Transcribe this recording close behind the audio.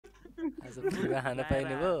आज फुगा खान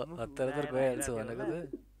पाइने भयो हतार हतार गइहाल्छु भनेको त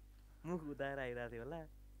मुख उदाएर आइरहेको थियो होला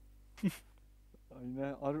होइन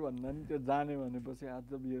अरू भन्दा नि त्यो जाने भनेपछि आज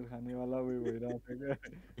बियर खानेवाला उयो भइरहेको थियो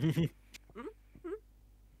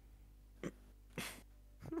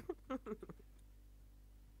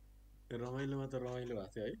क्या रमाइलोमा त रमाइलो भएको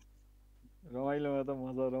थियो है रमाइलोमा त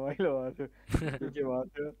मजा रमाइलो भएको थियो के भएको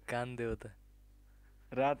थियो कान देऊ त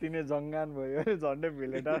राति नै जङ्गान भयो अरे झन्डै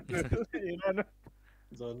भिलेट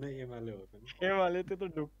झन्डै एमाले हो त नि एमाले त्यो त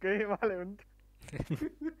ढुक्कै एमाले हुन्थ्यो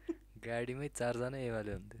गाडीमै 4 जना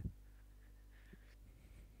एमाले हुन्थ्यो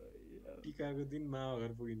टिकाको दिन मामा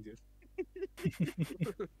घर पुगिन्थ्यो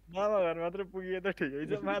मामा घर मात्र पुगिए त ठिकै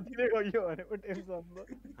छ माथि नै गयो भने पो टेन्सन छ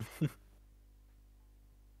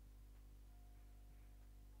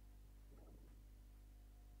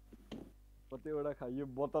कतिवटा खाइयो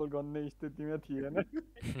बोतल गन्ने स्थितिमा थिएन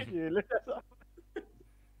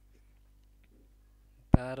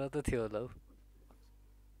 12 त थियो होला हौ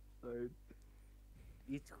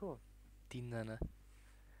इचको 3 जना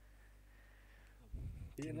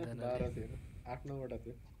थिएन 12 थिएन 8-9 वटा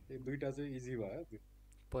थियो त्यो दुईटा चाहिँ इजी भयो त्यो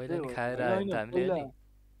पहिला नि खाएर आयो नि त हामीले नि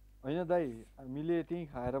होइन दाइ हामीले त्यही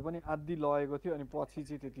खाएर पनि आधी लगेको थियो अनि पछि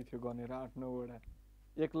चाहिँ त्यति थियो गनेर 8-9 वटा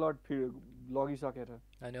एक लट लगिसकेर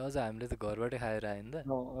अनि अझ हामीले त घरबाटै खाएर आयो नि त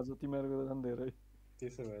अझ तिमीहरूको त झन् धेरै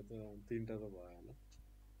त्यसो भए त 3टा त भयो होला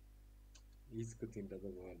इजको 3टा त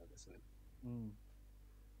भयो होला त्यसो भए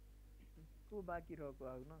को बाँकी रहेको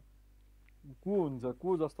आउन को हुन्छ को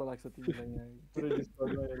जस्तो लाग्छ तिमीलाई यहाँ पुरै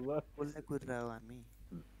डिस्कर्डमा हेर्दा कसले कुरिरहेको हामी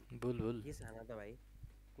बुलबुल के छ त भाइ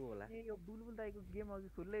को होला ए यो बुलबुल दाइको गेम अघि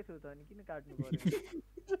खुल्लै थियो त अनि किन काट्नु पर्यो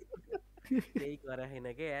केही गरे छैन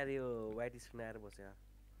के यार यो वाइट स्क्रिन आएर बस्यो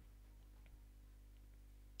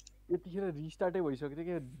यतिखेर रिस्टार्टै भइसक्यो थियो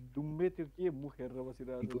के दुम्बे त्यो के मुख हेरेर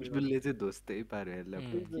बसिरहेको बुलबुलले चाहिँ दोस्तै पार्यो यसलाई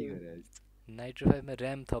के गरे नाइट्रो 5 मा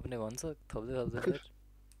र्याम थप्ने भन्छ थप्दै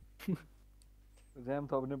र्याम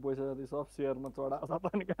थप्ने पैसा जति सब सेयरमा चढाएको छ त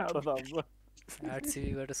नि कहाँबाट थप्छ 8 GB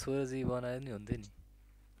बाट 16 GB बनायो नि हुन्थ्यो नि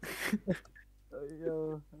त्यो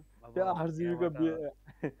 8 GB को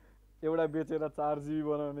एउटा बेचेर 4 GB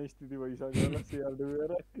बनाउने स्थिति भइसक्यो होला सेयर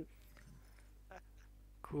डुबेर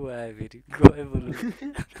को आयो फेरि गयो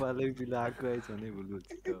बुलबुल पालै बिल आएको आइछ नि बुलबुल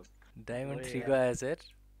डायमन्ड 3 को आयो सर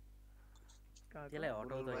त्यसलाई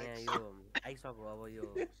हटाउ त यहाँ यो आइसक्यो अब यो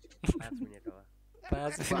 5 मिनेट हो 5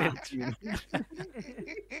 मिनेट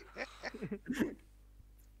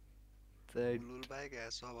बुलबुल भाइ क्या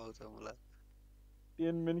स्वभाव छ मलाई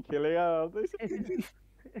 10 मिनट खेलेगा गर्दैछ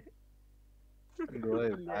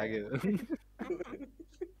गयो भाग्यो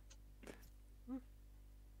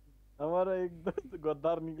हमारा एकदम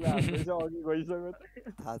गद्दार निक्ला हाल्दैछ अघि गइसक्यो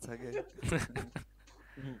थाहा छ के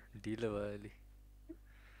ढिलो भयो अलि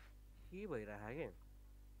के भइरहेको के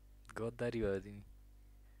गद्दारी भयो तिमी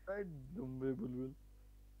दुम्बे बुलबुल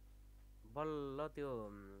बल्ल त्यो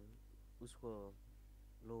उसको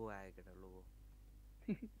लोगो आयो केटा लोगो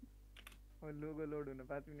लोगो लोड हुन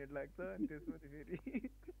 5 मिनेट लाग्छ अनि त्यसपछि फेरि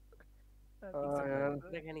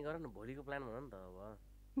कुराकानी गर न भोलिको प्लान भन नि त अब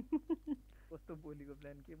कस्तो भोलिको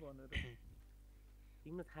प्लान के भन्नु र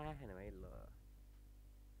तिम्रो थाहा छैन भाइ ल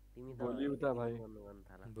तिमी त भोलि उता भाइ गर्नु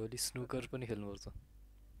थाला भोलि स्नुकर पनि खेल्नुपर्छ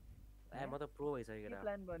ए म त प्रो भइसकेको के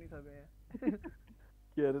प्लान बनिसक्यो यहाँ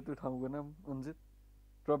के अरे त्यो ठाउँको नाम अन्जित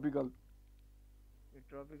ट्रपिकल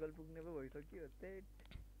पुग्ने पो भइसक्यो त्यही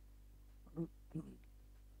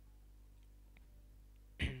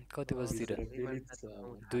कति बजीतिर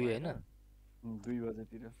 2 हैन 2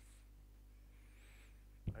 बजेतिर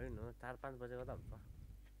हैन 4-5 बजेको त हुन्छ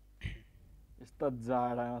यस्तो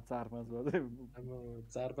जाडामा 4-5 बजे अब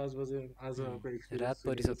 4-5 बजे आज रात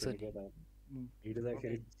परिसक्छ नि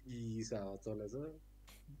हिँड्दाखेरि चिसा हावा चलेछ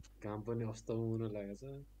घाम पनि अस्ताउन लागेको छ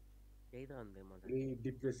त्यही त अन्ते मजा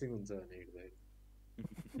डिप्रेसिङ हुन्छ भने हिँड्दाखेरि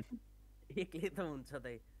एक्लै त हुन्छ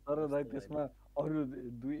दाइ तर दाइ त्यसमा अरु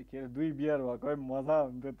दुई बियर भएकै मजा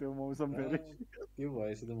हुन्थ्यो त्यो मौसम फेरि त्यो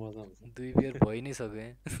भएपछि त मजा आउँछ 2 बियर भइ नै सक्यो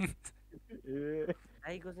ए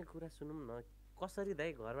दाइको चाहिँ कुरा सुनौँ न कसरी दाइ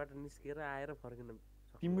घरबाट निस्केर आएर फर्किन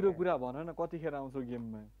तिम्रो कुरा भन न कतिखेर आउँछौ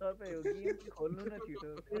गेममा तपाईँ हो गेम खोल्नु न छिटो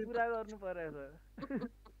कुरा गर्नु परेछ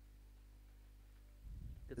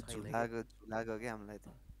झुलाको के हामीलाई त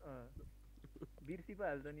बिर्सी पो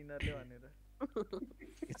हाल्छ नि यिनीहरूले भनेर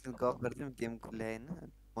यस्तो गफ गर्थ्यौँ गेम खुल्ल्या होइन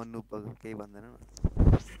मन्नु केही भन्दैन न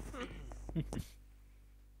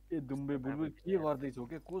ए दुम्बे बुलबुल के गर्दैछौ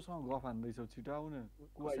के कोसँग गफ हान्दैछौ छिटो आउ न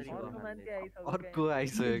को आइसक्यो अर्को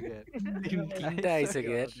आइसक्यो तीनटा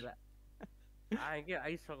आइसक्यो यार आए के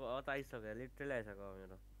आइसक्यो त आइसक्यो लिटरली आइसक्यो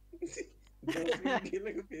मेरो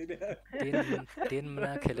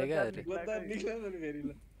 10 खेलेगा अरे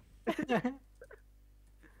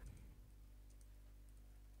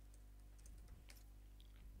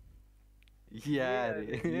यारे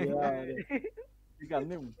किक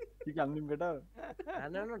हान्दिउँ केटा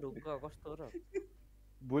हान न ढुक्क कस्तो हो र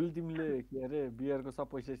भोलि तिमीले के अरे बियरको सब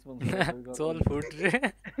पैसा स्पोन्सर चल फुट रे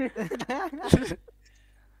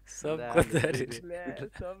सब राज गद्दारी रे। ल्या,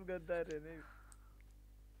 सब गद्दार हेर्ने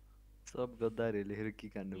सब गद्दारहरूले लेखेर के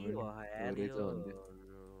कान्नु के पर्ने भयो यार रहेछ यो भन्थ्यो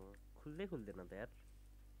खुल्दैन त यार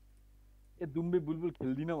ए दुम्बे बुलबुल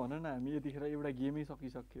खेल्दिन भन न हामी यतिखेर एउटा गेमै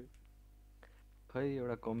सकिसक्यो खै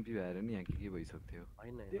एउटा कम्पी भएर नि यहाँ के भइसक्थ्यो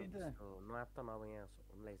होइन त्यही त। नआप त नभए यहाँ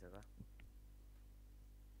हुन लागेछ त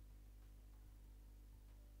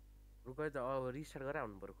रुकै त अब रिस्टार्ट गरेर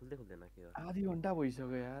आउनु पर्यो खुल्दैन के हो आधी घन्टा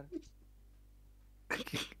भइसक्यो यार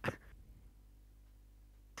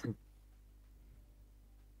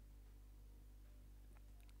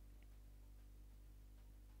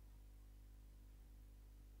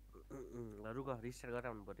रुक रिस्टार्ट गरेर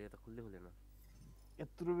आउनु पर्यो यो त खुल्दैन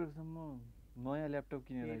यत्रो बेरसम्म नयाँ ल्यापटप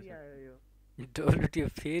किनेर फेरि आइसक्यो आयो यो डब्लुटिएफ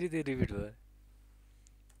फेरि त्यो रिपिट भयो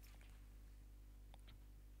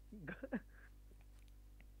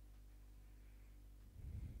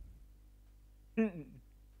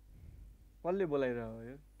कसले बोलाइरह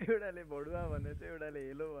यो एउटाले भडुवा भनेछ एउटाले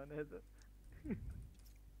हेलो भनेछ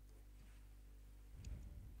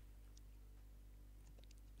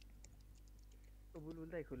बुलबुल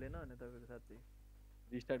दाइ खुलेन भने तपाईँको साँच्चै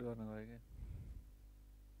रिस्टार्ट गर्न गयो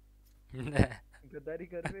क्या गद्दारी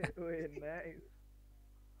करबे ओए नाइस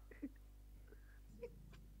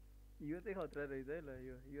यो चाहिँ खतरा रहेछ है ल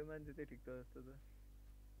यो मान्छे चाहिँ ठिक छ जस्तो छ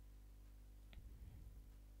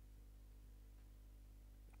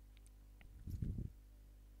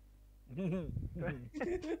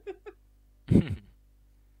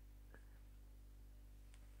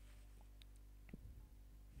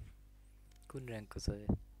कुन ऱ्याङ्कको छ यो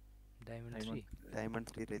डायमन्ड 3 डायमन्ड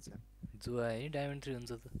 3 रहेछ जो आयो नि डायमन्ड 3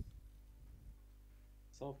 हुन्छ त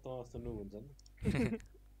सब त जस्तो नु हुन्छ नि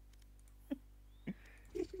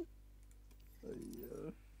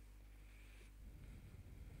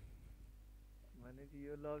भनेपछि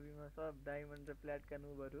यो लबीमा सब डायमन्ड र प्ल्याटका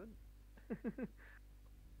नुबहरू हुन्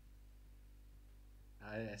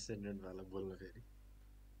आयो एसेन्डेन्ट वाला बोल्न फेरि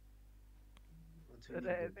तर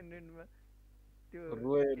एसेन्डेन्टमा त्यो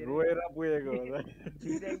रोएर पुगेको होला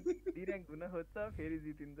डिऱ्याङ्क हुन खोज्छ फेरि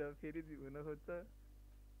जितिन्छ फेरि हुन खोज्छ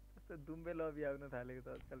कस्तो दुम्बे लबी आउन थालेको छ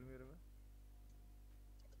आजकल मेरोमा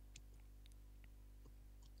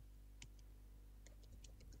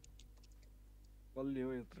कसले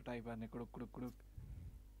हो यत्रो टाइप हाने कुडुक कुडुक कुडुक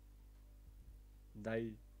दाइ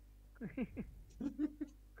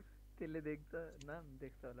त्यसले देख्छ नाम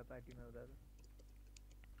देख्छ होला पार्टीमा हुँदा त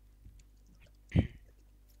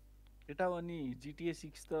केटा अनि GTA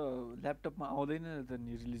 6 त ल्यापटपमा आउँदैन त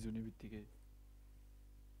नि रिलिज हुने बित्तिकै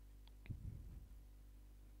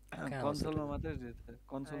कहाँ आउँछ कन्सोलमा त? मात्रै रहेछ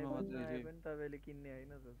कन्सोलमा मात्रै आए रे पनि तपाईँले किन्ने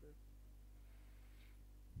होइन त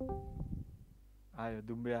आयो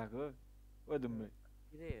दुम्बे आएको ओ दुम्बे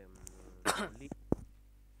के रे भोलि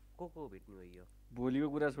को भेट्नु भयो यो भोलिको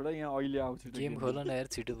कुरा छोड यहाँ अहिले आउँछ गेम खोल न यार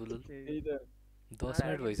छिटो बुलुल त्यही त 10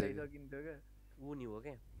 मिनट भइसक्यो सकिन्थ्यो क्या ऊ नि हो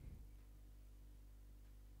क्या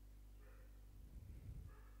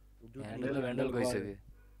ह्यान्डल भ्यान्डल गइसक्यो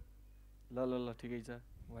ल ल ल ठिकै छ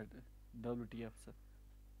WTF छ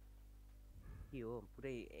के हो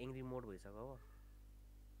पुरै एङ्ग्री मोड भइसक्यो हो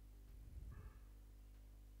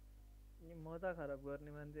नि मजा खराब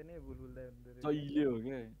गर्ने मान्छे नै बुलबुल दाइ हुँदो रहेछ जहिले हो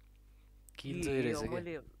क्या किल चाहिँ रहेछ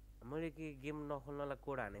क्या मैले के गेम नखोल्नलाई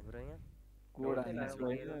कोड हानेको र यहाँ कोड एउटै हानेको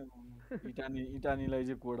लाग्यो होइन इटानीलाई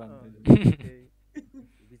चाहिँ कोड हान्दैछ त्यही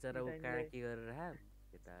बिचरा ऊ कहाँ के गरेर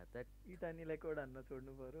यता इटानीलाई कोड हान्न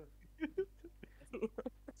छोड्नु पर्यो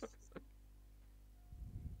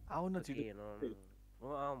आउ न छिटो हेर्नु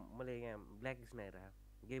मैले यहाँ ब्ल्याक लिस्ट आएर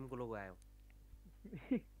गेमको लोगो आयो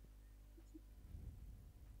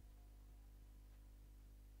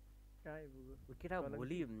कहाँ आइपुग्यो केटा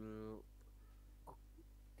भोलि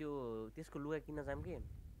त्यो त्यसको लुगा किन्न जाम कि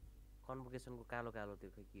कन्भोकेसनको कालो कालो त्यो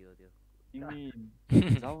खै के हो त्यो तिमी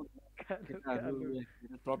जाऊ केटाहरू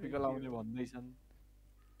ट्रपिकल आउने भन्दैछन्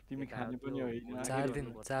तिमी खाने पनि होइन 4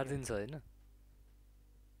 दिन छ होइन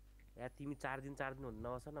या तिमी 4 दिन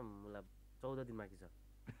नबस न मलाई 14 दिन बाँकी छ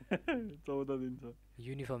 14 दिन छ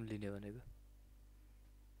युनिफर्म लिने भनेको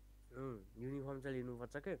युनिफर्म चाहिँ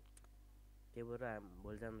लिनुपर्छ के त्यही भएर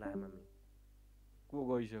भोलि जानु लाग्यो हामी को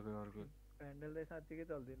गइसक्यो अर्को ह्यान्डल चाहिँ साँच्चीकै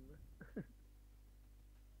चल्दैन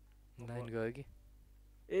नाइन गयो कि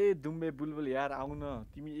ए दुम्बे बुलबुल यार आउ न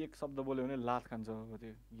तिमी एक शब्द बोल्यो भने लात खान्छ अब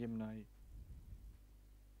त्यो गेम नआइ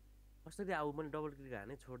कसरी आऊ मैले डबल क्लिक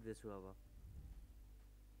हाने छोडिदिएछु अब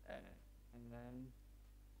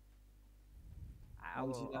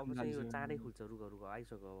अब चाहिँ यो चाँडै खुल्छ रुख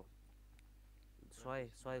आइसक्यो अब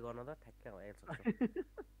 100 गर्न त ठ्याक्कै आइहाल्छ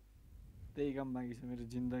त्यही काम बाँकी छ मेरो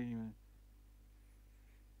जिन्दगीमा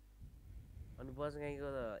अनि बजगाईको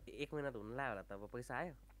त 1 महिना त हुन लाग्यो होला त अब पैसा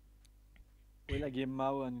आयो पहिला गेममा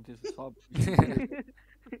आऊ अनि त्यो सब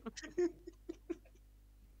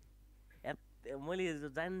मैले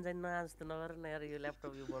जान जस्तो नगर न यार यो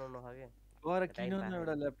ल्यापटप यो बनाउन हो क्या गएर टाइम किन न पास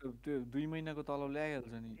एउटा ल्यापटप त्यो 2 महिनाको तलब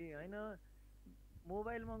ल्याइहाल्छ नि ए होइन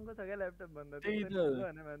मोबाइल महँगो छ क्या ल्यापटप भन्दा त्यही त्यसरी त महँगो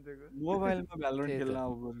होइन मान्छेको मोबाइलमा भ्यालोरेन्ट त्यही त। खेल्न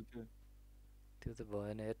आऊ बरु त्यो त्यो त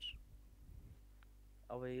भएन यार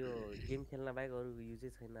अब यो गेम खेल्न बाहेक अरू युजै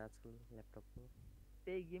छैन आजकल ल्यापटपको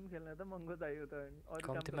त्यही गेम खेल्न त महँगो चाहियो त अनि अरू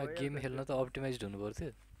काम त कम्तीमा भइहाल्छ गेम नि खेल्न त अप्टिमाइज्ड हुनु पर्थ्यो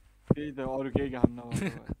त्यही त अरू केही काम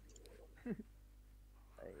नभएको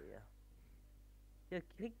भए अय्या यो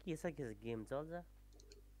के छ गेम चल्छ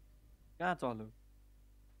कहाँ चल्यो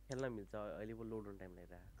खेल्न मिल्छ अहिले पो लोड हुने टाइम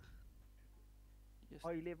लागिरहेको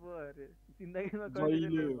अहिले पो अरे जिन्दगीमा जहिले कहिले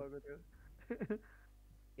लोड भएको थियो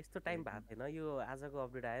यस्तो टाइम भएको थिएन यो आजको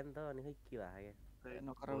अपडेट आयो नि त अनि खै के भएको क्या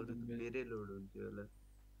नखराउँदो नि धेरै लोड हुन्थ्यो होला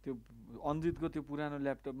त्यो अञ्जितको त्यो पुरानो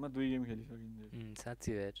ल्यापटपमा 2 गेम खेलिसकिन्छ साँच्ची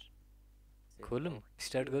हो यार Shit, खोलौँ oh,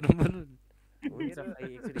 स्टार्ट गरौँ बोलौँ हुन्छ मेरो- खै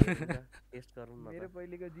एकचोटि टेस्ट गरौँ न मेरो त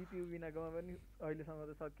पहिलेको जिपियु बिनाकोमा पनि अहिलेसम्म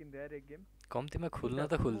त सकिन्थ्यो यार एक गेम कम्तीमा खुल्न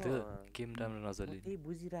त खुल्थ्यो गेम राम्रो म नचल्यो त्यही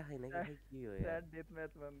बुझिरहेको छैन कि खै के हो यार स्याड डेथ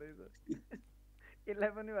म्याच भन्दैछ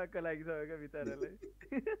यसलाई पनि वाक्क लागिसक्यो क्या बिचरालाई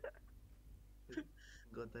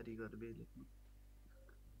गद्दारी गर्बेले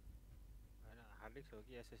होइन हार्ड डिस्क हो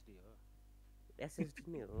कि एसएसडी हो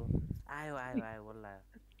एसएसडी नै हो आयो आयो आयो बल्ल आयो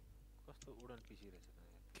कस्तो उडन पिसी रहेछ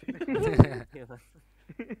त यार।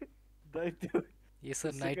 दाइ त्यो यसो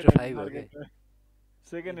second नाइट्रो hand 5 हो क्या market-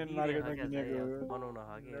 सेकेन्ड ह्यान्ड बिग्रेको मार्केटमा क्या किनेको चाहिँ हो। अब बनाउन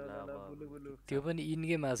हो कि ल, ल ल, ल, अब बुलु बुलु त्यो पनि इन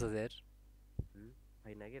गेम आएको छ यार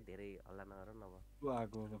होइन क्या धेरै हल्ला नगर न अब को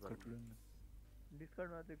आएको हो भर्खर टुडुङ्ग।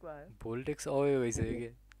 डिस्कर्डमा चाहिँ को आयो भोल्टेक्स अवे भइसक्यो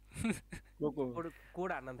क्या को को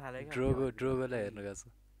कोड हान्न थाल्यो क्या ड्रोगोलाई हेर्नु गएको छ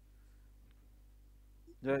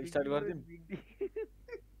जो स्टार्ट गरिदिउँ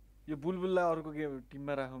यो बुलबुललाई अर्को गेम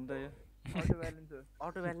टिममा राखौँ त यो अटो ब्यालेन्स हो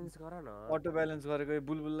अटो ब्यालेन्स गर न अटो ब्यालेन्स गरेको यो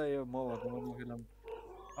बुलबुललाई यो म भएकोमा नखेलाम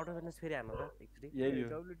अटो ब्यालेन्स फेरि हान्नु त एकचोटि यही हो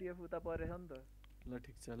डब्लुटिएफ उता परेछ नि त ल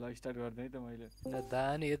ठिक छ ल स्टार्ट गरिदिएँ है त मैले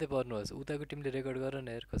दानी यतै पर्नुहोस् उताको टिमले रेकर्ड गर न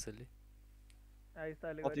यार कसैले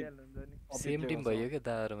आइस्ताले अति- गरिहाल्नुहुन्छ नि सेम टिम भयो क्या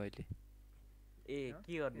दा र मैले ए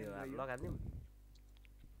के गर्ने हो लगाइदिउँ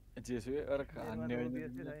जेसु एउटा हान्ने होइन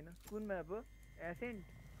त्यस्तै छैन कुन म्याप हो एसेन्ट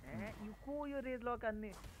यो को यो रेड लक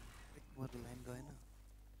हान्ने मरो लाइन गएन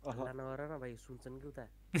अह, हल्ला नगर न भाइ सुन्छन् कि उता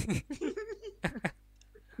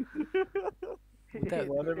उता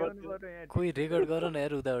ल्याउनु पर्यो यहाँ खोइ रेकर्ड गर न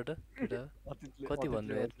यार उताबाट केटा अतीतले- कति अतीतले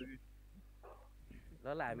भन्नु यार? गर्छ कि।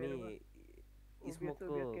 ल हामी स्मोकको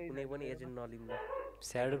केही कुनै पनि छैन एजेन्ट नलिँदा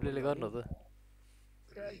स्याडो प्लेले गर्नु त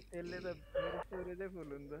त्यसले त मेरो स्टोरेजै फुल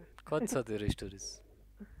हुन्छ कति छ तेरो स्टोरेज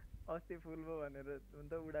अस्ति फुल भयो भनेर हुन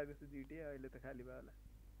त उडाएको छु जिटिए अहिले त खाली भयो होला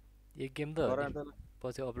एक गेम त हो गर नि, त ल।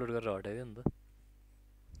 पछि अपलोड गरेर हटाइदियो नि त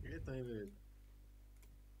ए तैँले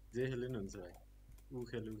जे खेले नि हुन्छ भाइ ऊ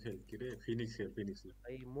खेल के अरे फिनिक्स खेल फिनिक्सले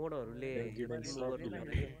है मोडहरूले यो गेम टिम सब गर्नु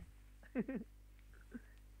मिलाएर। पर्यो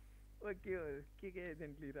ओ के हो के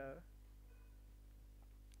एजेन्ट लिइरह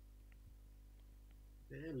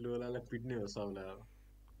ए लोलालाई पिट्ने हो सबलाई अब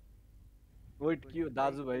वेट के हो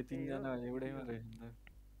दाजुभाइ तिनजना एउटैमा रहेछ नि त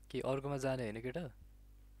कि अर्कोमा जाने होइन केटा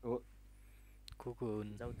हो। को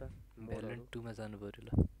हुन् जाउँ त भ्यालेन्ट मोडहरू 2मा जानु पऱ्यो ल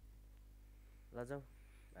ल जाउँ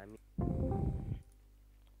हामी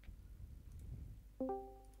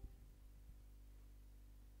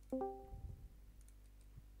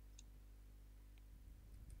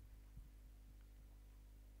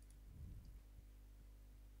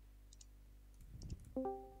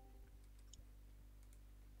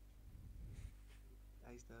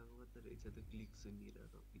आइस्ता कता रहेछ त क्लिक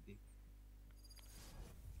सुनिरहेको रपिदे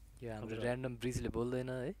यो हाम्रो ऱ्यान्डम ब्रिजले बोल्दैन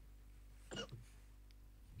है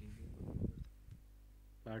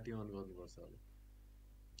पार्टी अन गर्नुपर्छ अब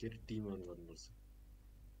के अरे टिम अन गर्नुपर्छ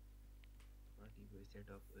पार्टीको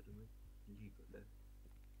सेटअपहरूमा लिक होला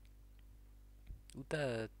उता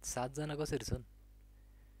 7 जना कसरी छन्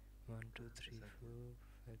 1 2 3 4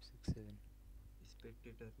 5 6 7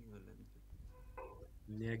 स्पेक्टेटर नि होला नि त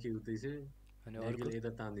न्याकी उतै छ अनि न्याकीले यता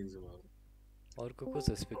तानिदिन्छु म अब अर्को को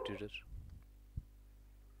छ स्पेक्टेटर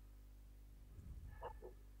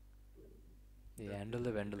ए ह्यान्डल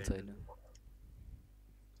त भ्यान्डल छैन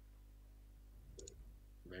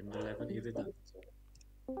भ्यान्डललाई पनि यतै तानिदिन्छु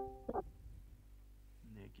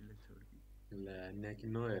न्याकीलाई छोड्दियो ल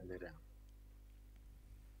न्याकी नहेर्ने रा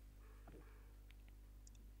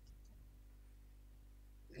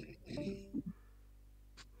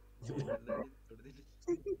छोड्दिनु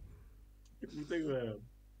उतै गयो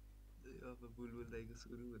अब बुलबुल दाइको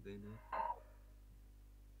सुरु हुँदैन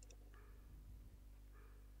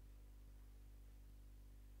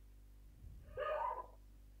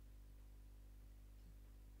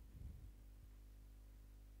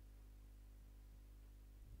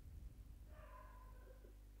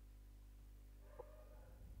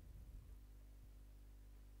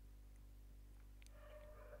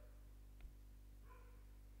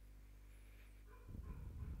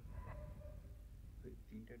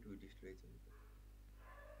तीनटा टुरिस्ट रहेछ नि त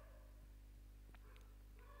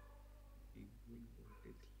एक बुल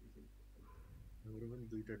हाम्रो पनि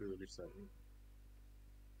दुईटा डुएलिस्ट छ नि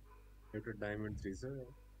एउटा डायमन्ड 3 छ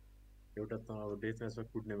एउटा त अब डेथ म्याचमा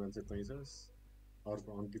कुट्ने मान्छे तै छस्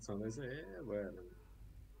अर्को अङ्कित छँदैछ ए भइहाल्यो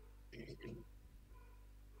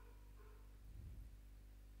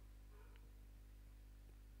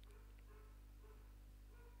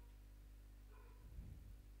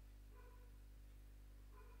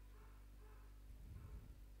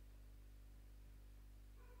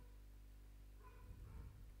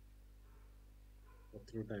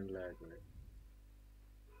कत्रो टाइम लागेको है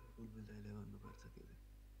बुलबुल दाइलाई भन्नुपर्छ त्यो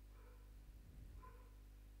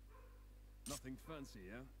Nothing fancy,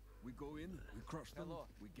 yeah? We go in, we crush them,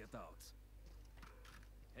 we get out.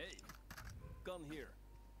 Hey, gun here.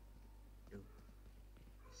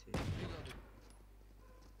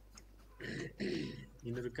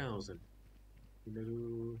 यिनीहरू कहाँ आउँछन् यिनीहरू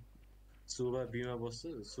शोभा बीमा बस्छ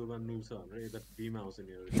शोभा नु छ भनेर यता बीमा आउँछन्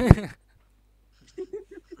यिनीहरू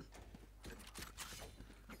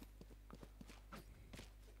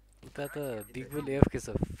उता त बिग बुल एफके छ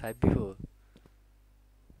 5v4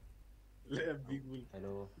 ले big bull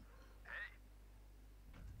hello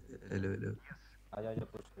hello hello आजा आजा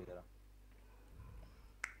पुश इधर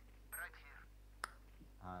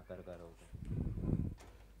हाँ कर ओके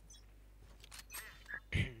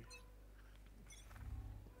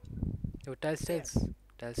यो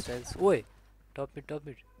टाइल्स ओए टप मिड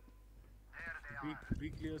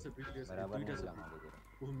बिग क्लियर छ बराबर दुईटा नहीं छ लगा मुझे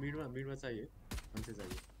ऊ मिडमा चाहिए मान्छे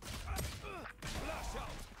चाहिए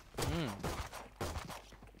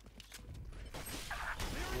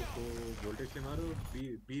ओहो भोल्टेजले मारो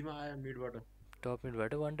बीमा आयो मिडबाट टप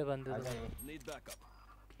मिडबाट वान टप आन्दै आजा ये Need backup.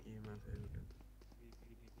 एमा छ एउटा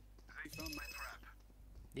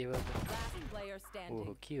ए भयो Last player standing.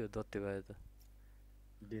 ओहो के हो दत्ते भयो त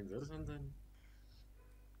डेन्जर छ नि त नि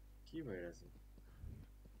के भइरहेछ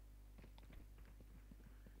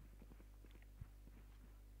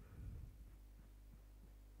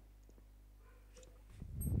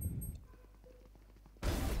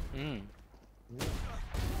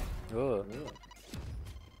हो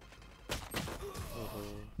ओहो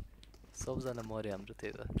सबजना मर्यो हाम्रो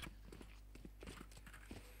त्यही त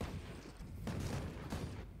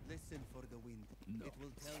Listen for the wind. No. It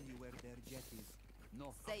will tell you where their jet is. No.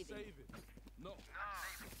 Saving. Save it. No.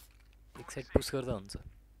 एक साइड पुस गर्दा हुन्छ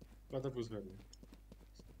कता पुस गर्ने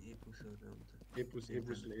ए पुस गर्दा हुन्छ ए पुस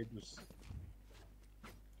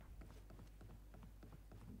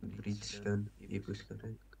ब्रिज स्टन ए पुस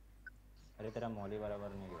गरेँ अरे तेरा मौली बराबर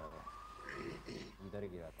नहीं गिरा था इधर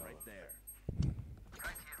गिरा था Right there.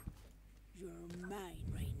 You're mine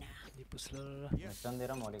right now. ए पुस ल स्टन दे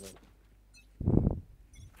रहा मौली को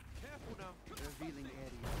Careful now. Revealing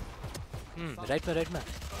area. राइटमा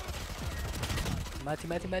माथि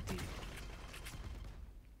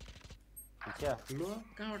पीछे आ। ल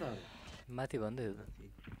कहाँबाट आयो माथि भन्दै हो त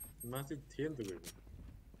माथि थिए नि त गएको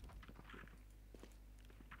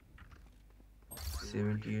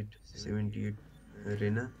 78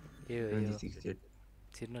 रेना ए हो 26 जेट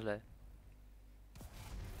छिर्न लाग्यो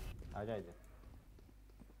आजा इधर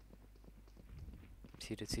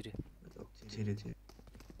छिरे छिरे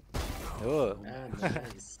हो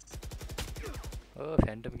नाइस ओ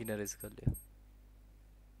फ्यान्टम किनेर रहेछ कसले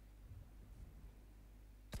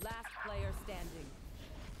Last player standing.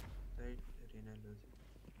 Right Raina लो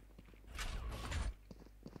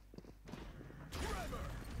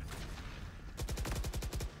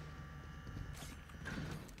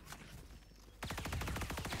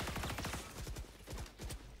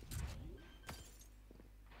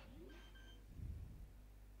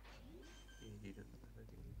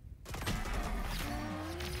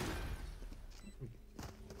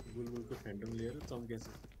बुलबुलको फ्यान्टम लिएर चम्केछ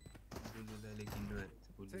बुलबुलले किन्नु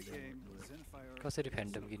आएको छ Take aim. Zenfire. कसरी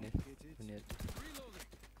फ्यान्टम किने Located. उनीहरू Reloading.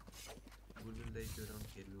 बुलबुलले त्यो राउन्ड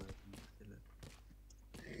खेल्नु आएको जस्तो लाग्छ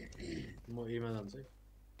म एमा जान्छु है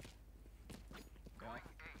Yeah.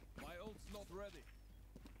 My ult's not ready.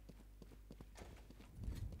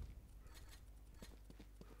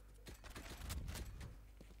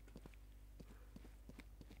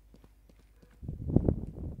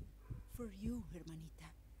 For you, hermanita.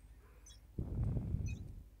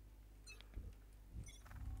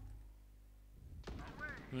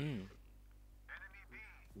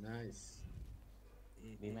 Nice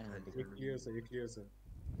बीमैन एक क्लियर छ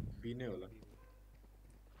बी नै होला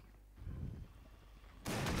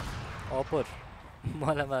अपर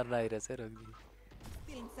मलाई मार्न आइरहेछ rugby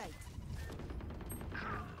Still in sight.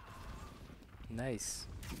 Nice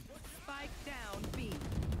Spike down B.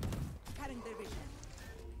 Cutting their vision.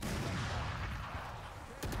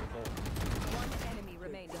 One enemy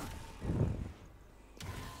remaining.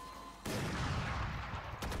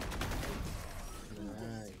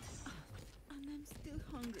 Nice And I'm still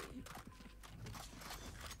hungry.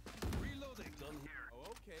 Reloading. Done here.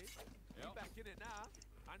 Oh, okay. You back in it now?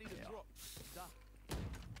 I need a drop. Da.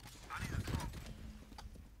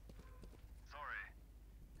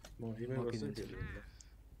 म इमे गर्छु फेरि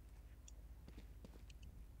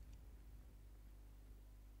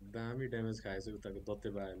दामी damage खाएछ उताको दत्ते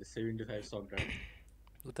बाले 75 सक down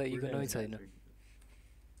उता इकोनोमी छैन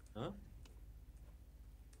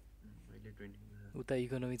उता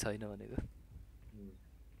इकोनोमी छैन भनेको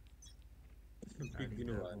पिक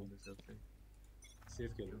दिनु भएन सेफ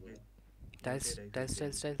खेल्नु टाइल्स टाइल्स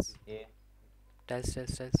टाइल्स टाइल्स ए tiles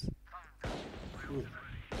tiles tiles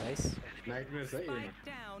nice nightmare छ है Spike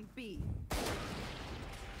down B.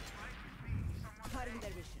 Cutting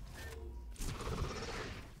their vision.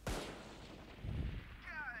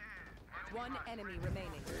 One enemy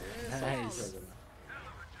remaining. Nice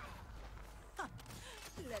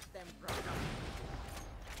Let them run.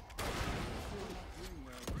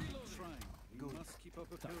 Trying. You must keep up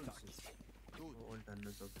appearances.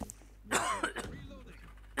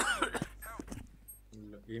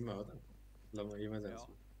 एमा हो त ल म एमा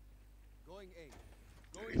जान्छु Going A.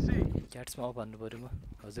 क्याट्समा अफ हान्नु पऱ्यो म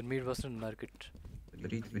हजुर मिड बस्नु न मार्केट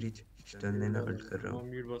ब्रिज चलने ना होल्ड कर रहा म हूँ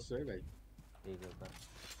म्युट बस्छु है भाइ ठीक है सर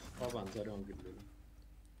अब हान्छ अरे अङ्कितले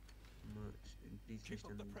Keep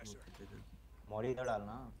up the pressure. मॉडी इधर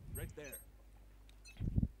डालना Right there.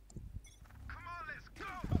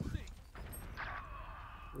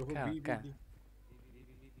 ओहो कहाँ, बी बी कहाँ? बी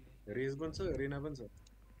रेज पनि छ रेना पनि छ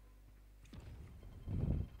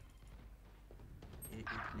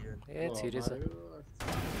ए छिरेछ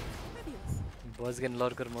बजगेन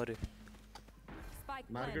लर्कर मर्यो Spike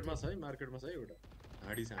मार्केटमा planted. छ है एउटा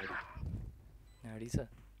हाँडी छ हाँडी हाँडी छ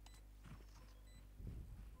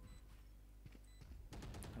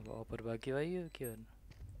अब अपर बाँकी भयो के गर्नु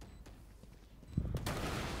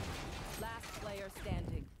Last player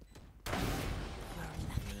standing.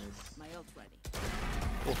 My ult ready.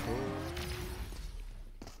 ओहो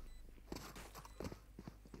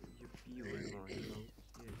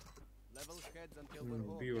Level heads until we're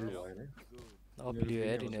home. Be hold भएन Good. अफ लियो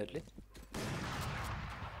यार यिनीहरूले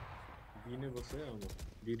बी नै बस्छ है अब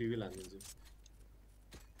बी रिभिल हानिदिन्छु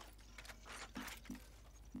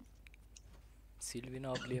सिल्भिन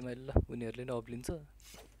अफ लियो मैले ल उनीहरूले नै अफ लिन्छ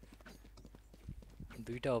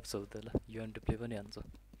दुईटा अफ छ उता ल युएन टु प्ले पनि हान्छ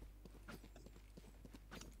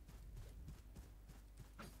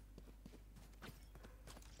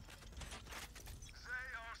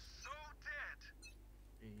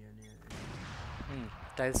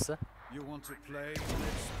टाइल्स छ You want to play?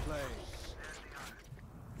 Let's play.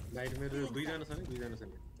 Nightmare दुईजना छ नि दुईजना छ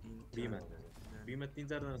नि बीमा बीमा 3-4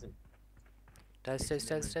 जना छन् tiles tiles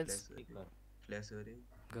tiles tiles flash गरे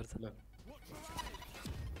गर्छ ल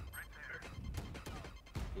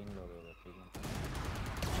तीन लोग होगा ठीक है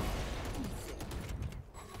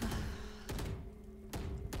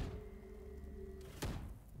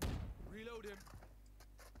Reload him.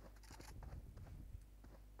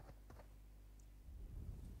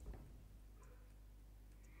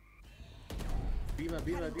 बीमा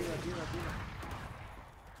बीमा बीमा बीमा बीमा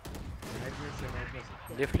नाइटमेयर छ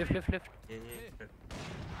left left left left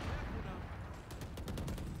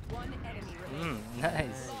One enemy remaining.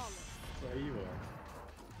 Nice सही भयो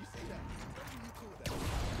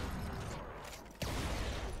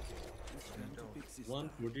वान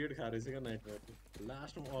 48 खाएर चाहिँ क्या नाइटमेयर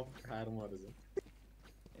लास्टमा अफ खाएर मरेछ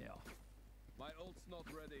Yeah. My ult's not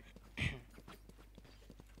ready.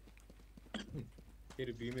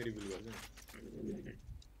 फेरि बीमै रिभिल गर्छ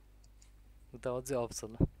उता अझै अफ छ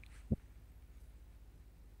ल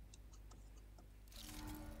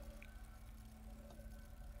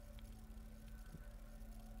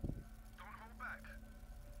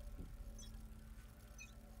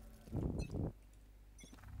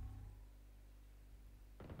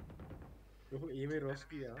ओहो एमै रस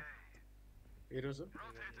कि यार ए रस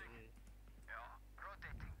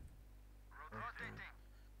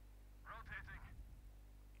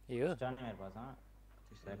ये हो स्टन है मेरे पास हाँ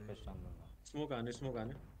बैक पे स्टन दूंगा स्मोक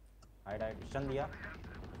आने हाइड हाइड स्टन दिया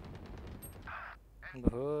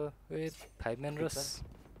हो ए 5 मैन रस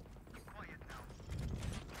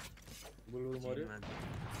बुलबुल मर्यो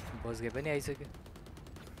बस्गे पनि आइसक्यो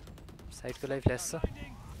साइडको लागि फ्ल्यास छ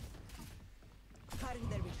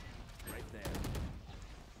Right there.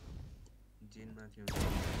 जेन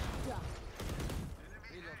माथि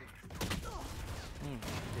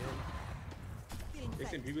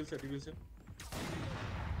एकछिन रिभिल छ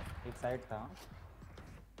एक साइड था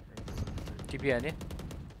टिपी हाने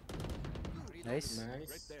नाइस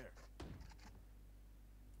नाइस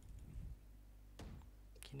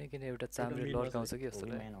किन एउटा चाम्रे लड्काउँछ कि जस्तो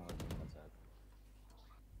मैन होगा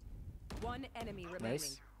One enemy nice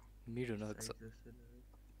remaining. Mid हुन सक्छ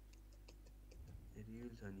रियल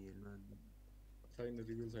छ नि हेर्न छैन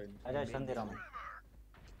रिभिल छैन आजा शन दे रहा हूँ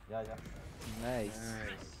जा जा नाइस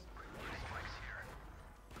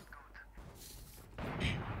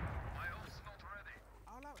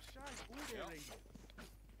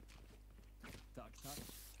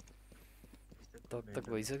तक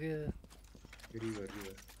भइसक्यो रिभर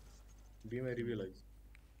बीमा रिभिल है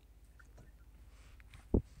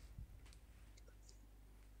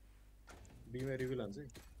बीमा रिभिल हुन्छ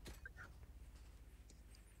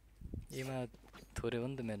एमा थोरै हो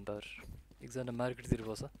नि त म्यान पावर एकजना मार्केटतिर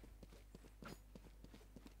बस्छ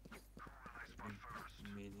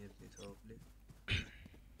मेन हेर्ने छ अपले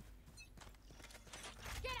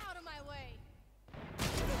Get out of my way.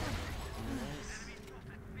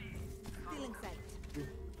 Feeling sight.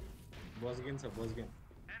 बसगेन छ बसगेन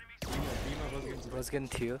बीमा बसगेन छ बस्गेन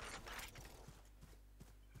थियो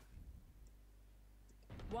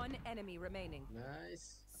One enemy remaining. Nice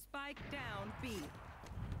Spike down B.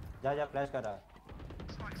 जा जा फ्लैश कर रहा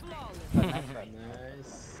Flawless.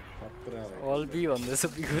 नाइस खतरा हो अल बी भन्दैछ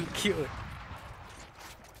बिगुल के हो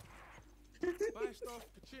Buy stuff,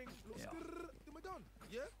 ka-ching, looks good. Then we're done.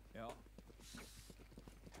 Yeah? Yeah.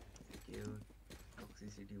 के हो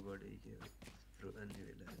टक्सिसिटी बढ्यो के हो प्रो अन्य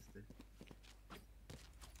बेला जस्तै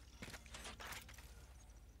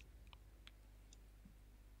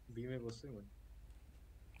बीमै बस्छु म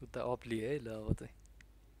उता अपली है ल अब चाहिँ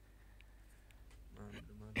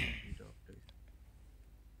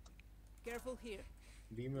Careful here.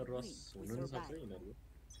 बीमा रस हुनु नि सक्छ यिनीहरुको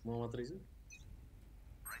म मात्रै छु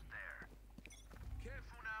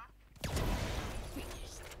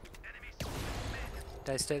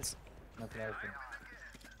टाइल्स टाइल्स मैं फ्लैश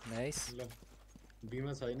नाइस ल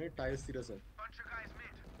बीमा छैन टाइल्स तिर छ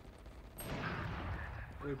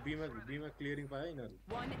ओए बीमा क्लियरिङ पायो यिनीहरु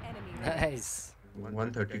One enemy. Nice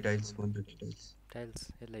 130 tiles 130 tiles tiles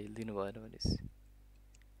यसलाई हिल दिनु भएन भनेपछि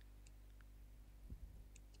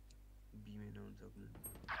बीमै नहुन सक्नु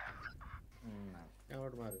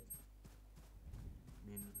कहाँबाट मार्यो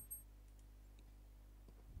main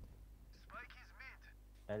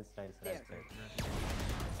tiles tiles right side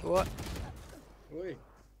What? ओए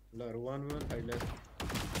ल 1v1 fight ल्यास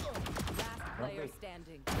Last player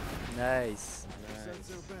standing. Nice Sends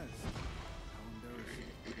their best. How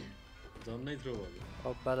embarrassing. झन्नै थ्रो भयो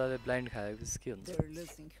अब बालाले ब्लाइन्ड खाएपछि के हुन्छ They're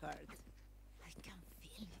losing heart. I can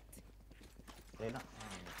feel it. लेना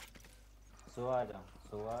सोआ आ जा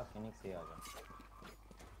सोआ फिनिक्स से आ जा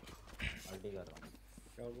अल्टी कर रहा हूँ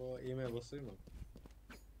अब एमै बस्छु है म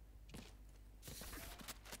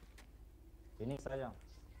फिनिक्स आ जा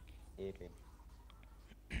ए पे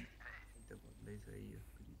त भन्दै छ यो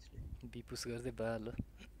ग्लिचले बिपुस गर्दै बाल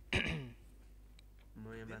म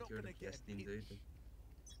यहाँ माथि एउटा क्यास दिन्छु है त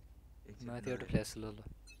माथि एउटा फ्ल्यास ल ल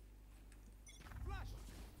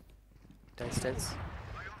टाइल्स टाइल्स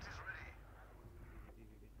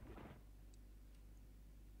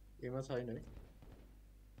एमा छैन है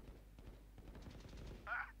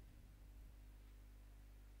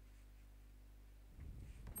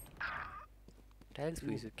टाइल्स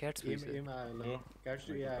भइसक्यो क्याट्स भइसक्यो एमा आयो ल क्याट्स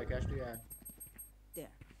टु या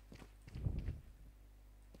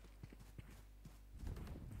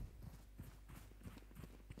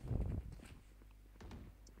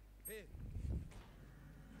There.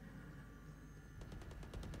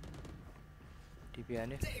 टिपी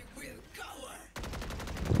हाने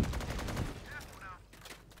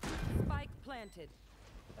Spike planted.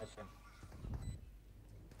 अच्छा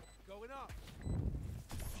Going up.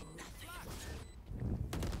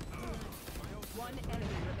 One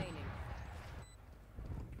enemy remaining.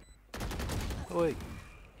 ओइ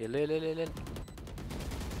hell hell hell hell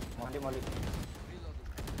Molly Molly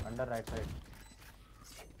under right side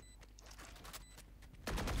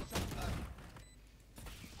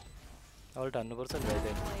alt हान्नुपर्छ नि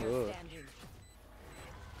भाइले Player हो standing.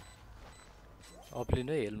 अप्लिन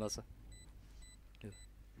है हेलमा छ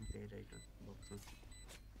त्यही right box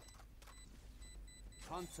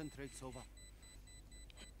Concentrate, Sova.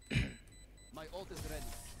 My ult is ready.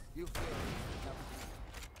 You failed.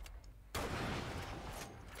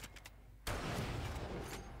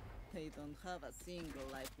 They don't have a single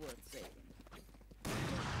life worth saving.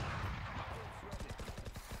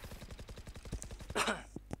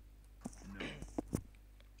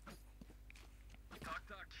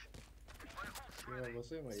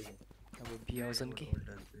 बसै मैले अब बिहाउँछन् कि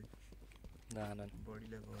नानन्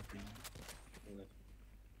बडीलाई भयो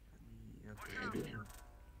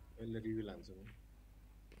अहिले रिभ्यू लान्छु म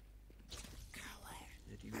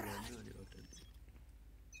रिभ्यू हाल्नु अनि hotel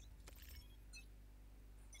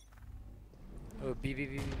O B be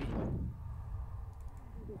be be be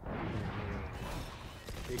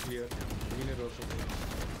एक क्लियर विनर गर्छु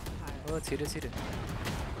ओ छिटो छिटो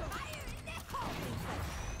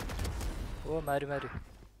ओ मार्यो मार्यो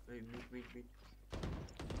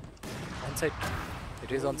on side.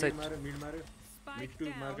 It is on side. Mid to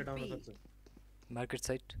market down सक्छ Market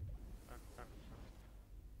side.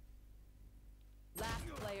 Last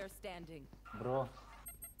player standing. Bro.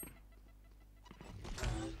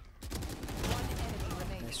 One enemy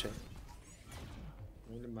remaining. Nice try.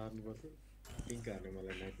 मैले मार्नु पर्छ पिङ्क हाल्ने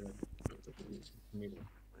मलाई नाइटमा mid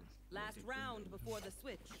Last round before the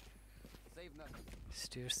switch. Save nothing.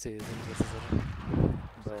 Stairs से इधर जैसे sir.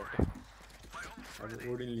 But अब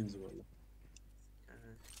Odin लिन्छु होला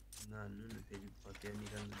नानु न फेरि पत्या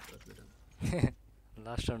निकाल्नु पर्छ र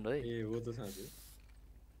लास्ट राउन्ड है ए हो त साँच्चै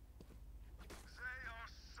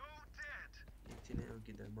एकछिन अब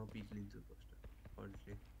कि त म पिक लिन्छु फर्स्ट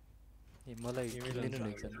फर्स्टले ए मलाई लिनु न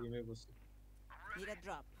एकजना इमे बस Need a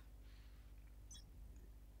drop.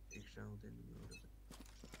 एक्स्ट्रा आउँदैन एउटा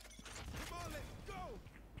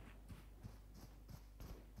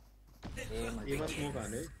एमा स्मोक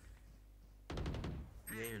हाने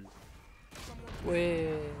यही ओए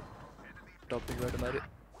टपिकबाट मार्यो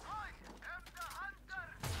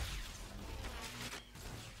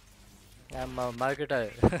आमा मार्केट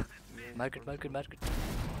आयो market market market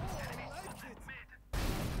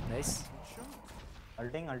nice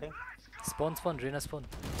Ulting, ulting. spawn spawn Reyna spawn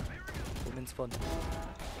women spawn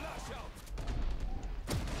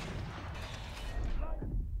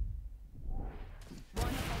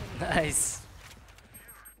nice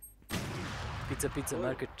pizza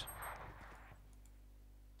market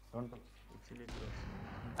Don't.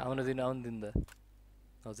 आउन दिनु द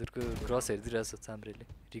हजुरको क्रस हेरिदिरहेछ चाम्रेले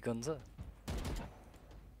रिकन छ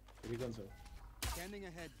रिकन छ Scanning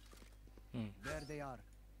ahead. There they are.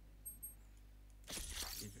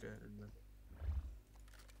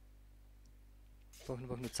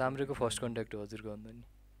 पक्नु चाम्रेको first contact हो हजुरको भन्दा नि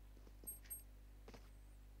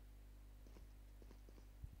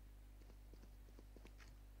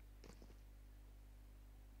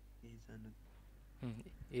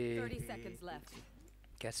ए 30 seconds left.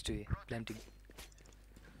 Catch to A planting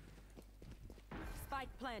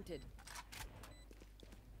Spike planted.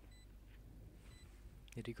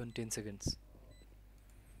 Recon 10 seconds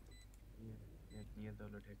near the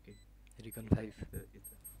lot hack Recon 5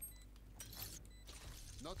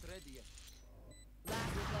 Not ready yet.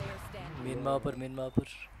 Last player standing. main ma upper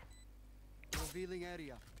Revealing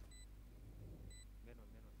area.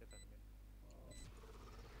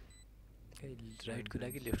 Right को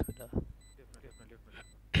लागि left को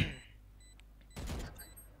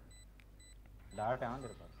dart है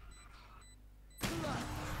तेरे pass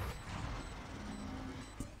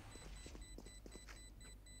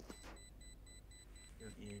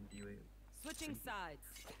Switching sides.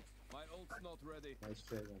 My ult's not ready. Nice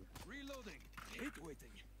try man Reloading. Hate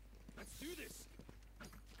waiting. Let's do this.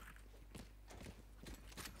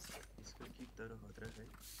 इसको kick तर खतरा है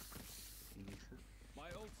Phoenix My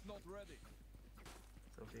ult's not ready.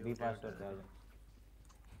 Be faster, Rajan.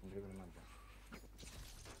 Dribble मत जा.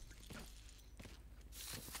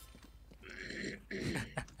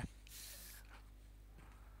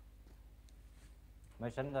 मैं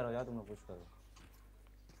शन कर रहा हूँ तुम लोग पुश करो.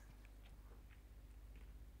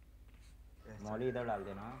 मॉली इधर डाल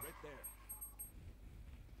देना.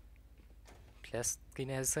 फ्लैश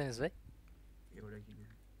किने है सही भाई एउटा किन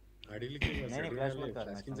हाडीले के गर्छ नहीं फ्लैश मत कर.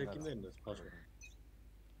 किन चाहिँ किन्दैन फर्स्ट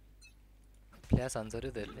फ्लैश हान्छ रे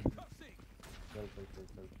त्यसले चल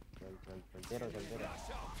तेरा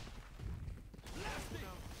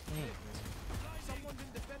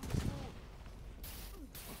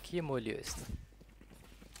के मोलियो यस्तो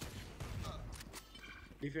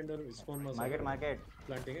डिफेन्डर स्पनमा मार्केट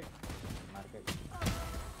प्लान्टिङ है मार्केट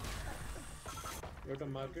एउटा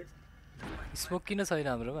मार्केट स्मोक किन छैन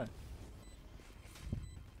हाम्रोमा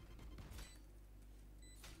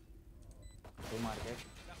two market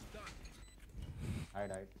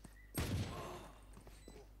hide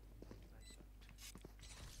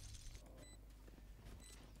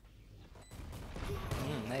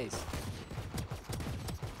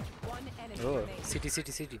One enemy oh remaining. city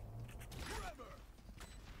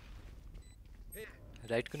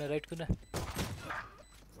right कुना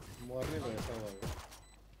मर्ने भएछ अब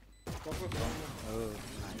हो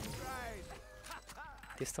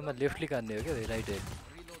त्यस्तोमा लेफ्ट क्लिक हान्ने हो क्या write head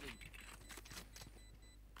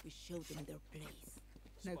We show them their place.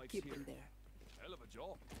 Now keep them there. Hell of a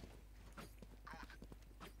job.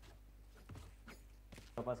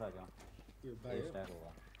 वापस आ जाओ यो भाइ हो स्टार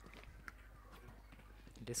होगा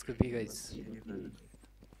डिस्को बी गाइस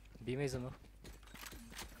बीमै छ म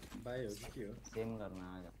भाइ हो कि के हो सेम करना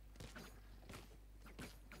आ जाओ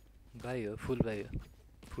भाइ हो फुल भाइ हो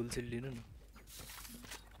फुल चाहिँ लिनु न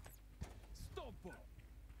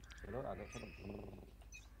चलो आगे चलो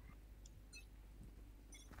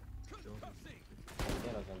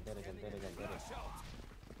चलते रहो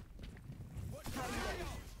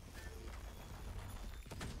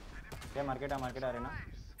क्या मार्केट आ रहे ना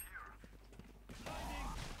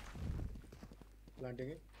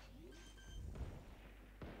प्लान्टिङ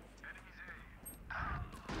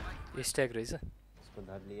स्टैक रहेछ इसको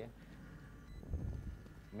धर लिए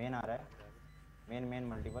मेन आ रहा है मेन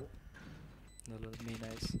मल्टीपल ल main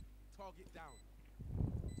ice Target down.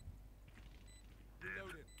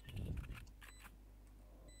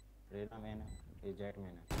 Raina main है ये जेट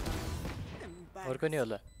मेन है अर्को नि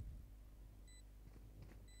होला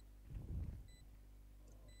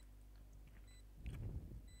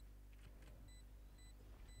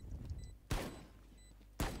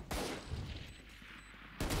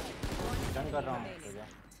डन कर रहा हूँ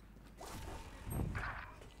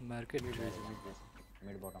market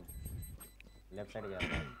mid bottom left side गया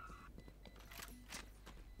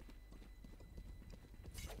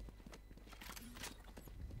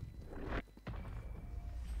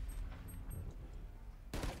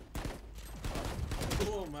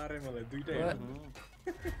ओ मारे मलाई दुईटा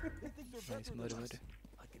नाइस मरे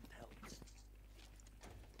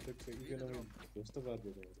इकोनोमी जस्तो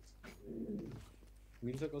पार्दैन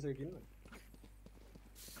मिल्छ कसै किन्न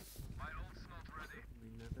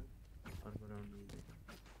अर्को राउन्ड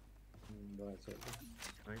भएछ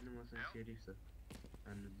होइन मसँग सेरिफ छ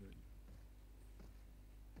हान्नु के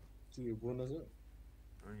यो बोनस हो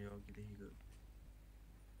अनि अघिदेखिको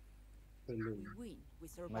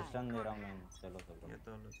मस्टन दे रहा हूँ मैं चलो यहाँ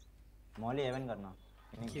तल मॉली हेवन करना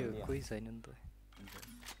के हो कोही छैन नि त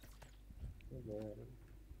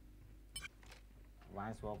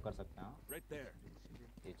वहाँ स्वैप कर सकते हैं Right there.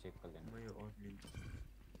 ये चेक कर लेना म यो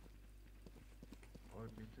और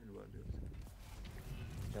लिन्छु नि वाल्यो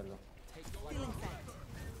चलो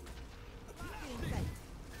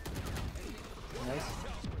नाइस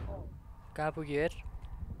कहाँ पुग्यो यार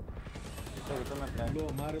तो मैं प्लान लो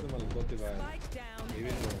मारे त मलाई कति भयो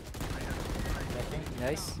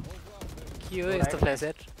नाइस के हो यस्तो फ्ल्यास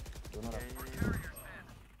यार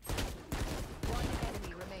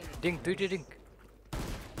डिङ्क दुईटै डिङ्क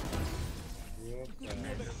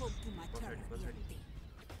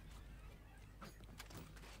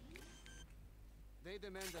They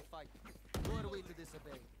demand a fight. Who are we to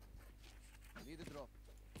disobey? Need a drop.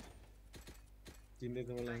 चिन्दै त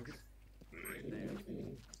मलाई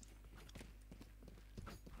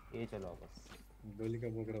ये चलो वापस बलिका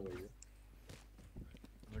बोक्रा भयो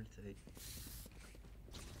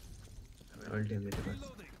अल्ट है मेरे pass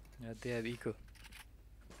they have eco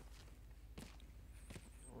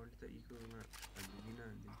alt त इकोमा हाल्दिन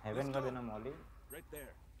हेवन कर देना मॉली Right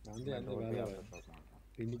there. हान्दै हान्दै भागा भयो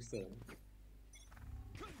फिनिक्स त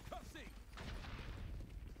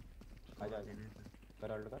आजा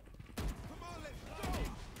कर अल्ट कर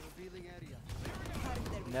Revealing area.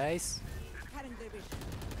 नाइस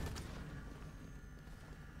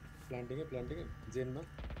प्लान्टिङ जेनमा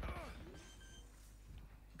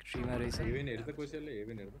ट्रीमा रहेछ हेभेन हेर्छ कसैले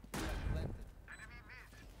हेभेन हेर्छ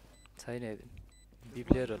छैन हेभेन बी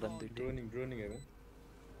प्लेयर होला नि दुईटै ड्रोनिङ हेभेन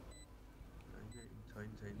छैन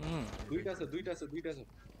दुईटा छ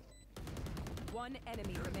One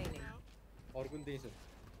enemy remaining. अर्को नि त्यही छ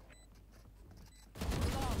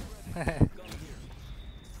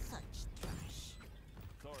Such trash.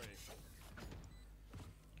 Sorry.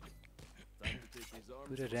 Time to take these arms.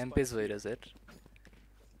 पुरै र्याम्पेज भइरहेछ यार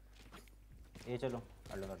ये चलो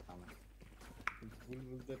अल्ट करता हूँ मैं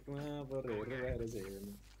बुलबुल त टुवा पर हेरेर छ हेभेन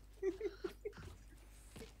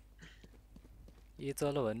ए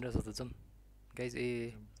चलो भनिरहेछ त जाउँ गाइज ए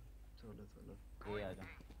चलो ये आ जाओ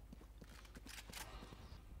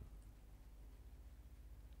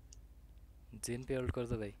जेन पे अल्ट कर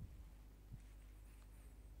दो भाई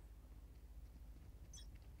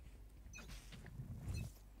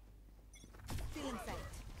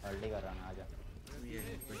अल्टी कर रहा ना आजा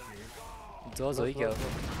जॉज हो ही क्या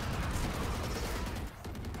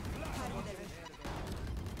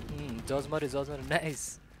जॉज मारे नाइस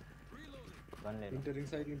गन ले लो Entering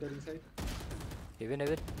side. Heaven.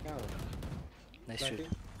 कहाँ हो? Nice shot.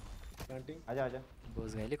 Planting. आजा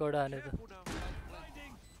Boss गए कोड़ा आने तो.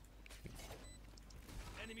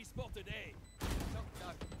 Enemy spotted A.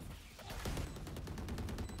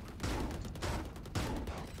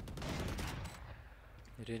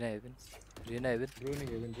 Rena Heaven. Droning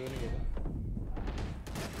Heaven.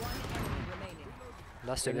 One enemy remaining.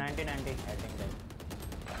 Last Heaven. 90 I think that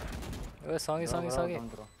Oh, songy. don't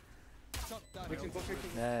throw Perfect.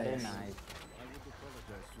 very Nice. nice I would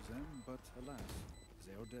apologize to them, but alas,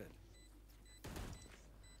 they are dead.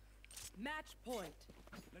 Match point.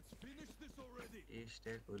 Let's finish this already. A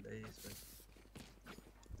stack होला है इसमें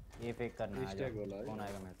ये fake करना A आजा stack वाला है। कौन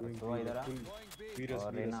आएगा मेरे Going पास सोआ इधर आ Virus.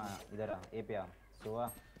 और रेना इधर आ ए पे आ सोआ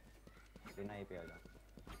रेना ए पे आ जा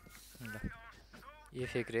ये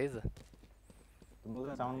फेक रेज. तुम लोग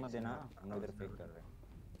साउंड मत देना हम लोग इधर फेक कर रहे हैं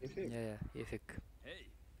Yeah, ये फेक. Hey.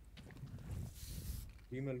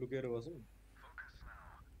 Female लुकेर बसौँ.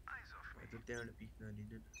 तो त्यहाँबाट पिक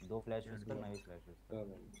नलिनु दो फ्लैश यूज कर मैं भी फ्लैश यूज कर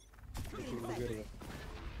लुकेर बस.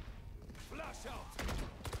 Flash out.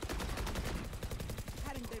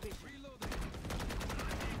 Cutting their vision.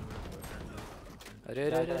 अरे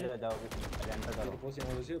जाओ एंटर करो पछि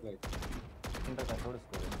आउँदैछ भाइ. एंटर कर थोड़ा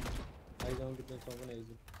स्कोर आइजाउँ कितने सबन आइज.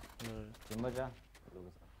 चिम्बर जा लोग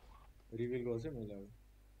रिवील गर्छ मैले अब.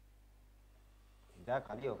 जा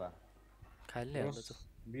खाली होगा खाली है तो.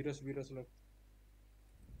 virus ल.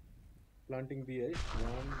 Planting B है. 1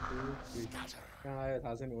 2 3. कहाँ आयो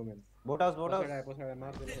थाहा छैन वोमेन. बोट हाउस पछाडि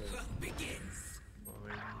मार they.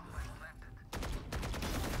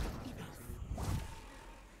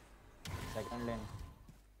 Second lane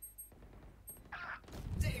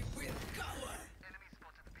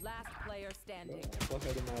Last player standing.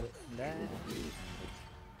 पछाडि मार.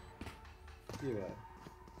 के भयो?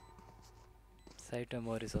 साइड में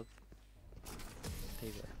मोरी सब.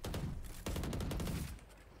 ठीक है.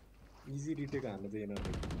 इजी रिटेक हान्न दिएन.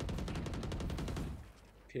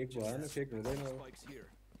 फेक भएन, फेक हुँदैन. Spikes here.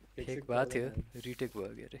 फेक भएको थियो रिटेक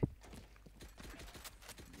भयो के अरे.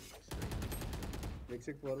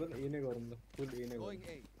 एक पर्दैन ए नै गरौँ ल. फुल ए नै गरौँ.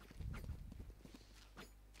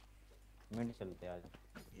 मिड चलते हैं आज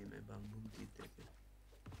ये मैं बम जीतते थे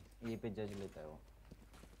ये पे जज लेता है वो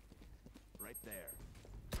Right there.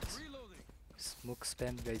 Reloading. Smoke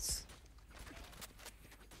spam guys.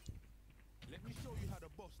 Let me show you how the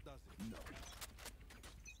boss does it. No.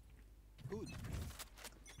 Good.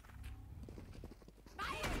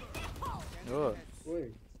 Oh. ओए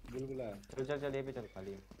बुलबुला. चल ये पे चल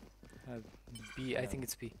खाली B, I think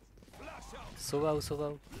it's B. Sova out.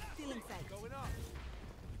 Still inside. Going up.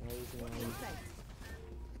 Inside.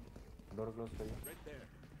 Door close करिए Right there.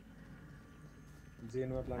 जेन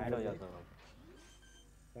में plan add हो जाता है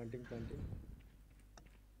प्लांटिंग.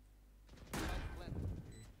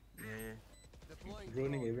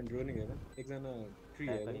 Droning haven. एकजना ट्री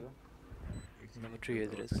है. Number 3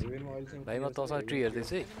 हेर्दैछ. हेवन में ऑयल से. भाइ म तँसँग ट्री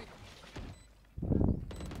हेर्दैछु है.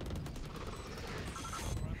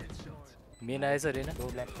 मेन आएछ रेना. दो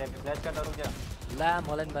ब्लैक टैप फ्लैश का रुक जा ला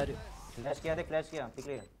मलाई नि मार्यो. फ्लैश किया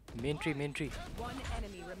पिकले main tree. One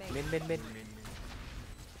enemy remaining. Main.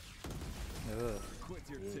 Quit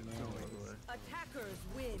your tiptoeing. Attackers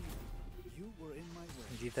win. You were in my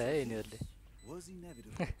way. जिता है यिनीहरूले. Was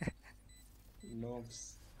inevitable. Knobs.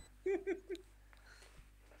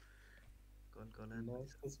 Call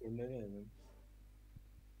knobs को छोड्दैन हेवन.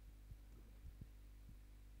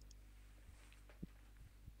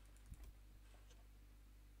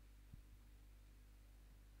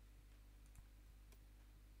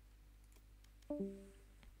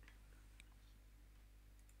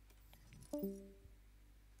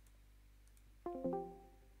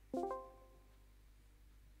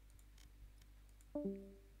 Thank you.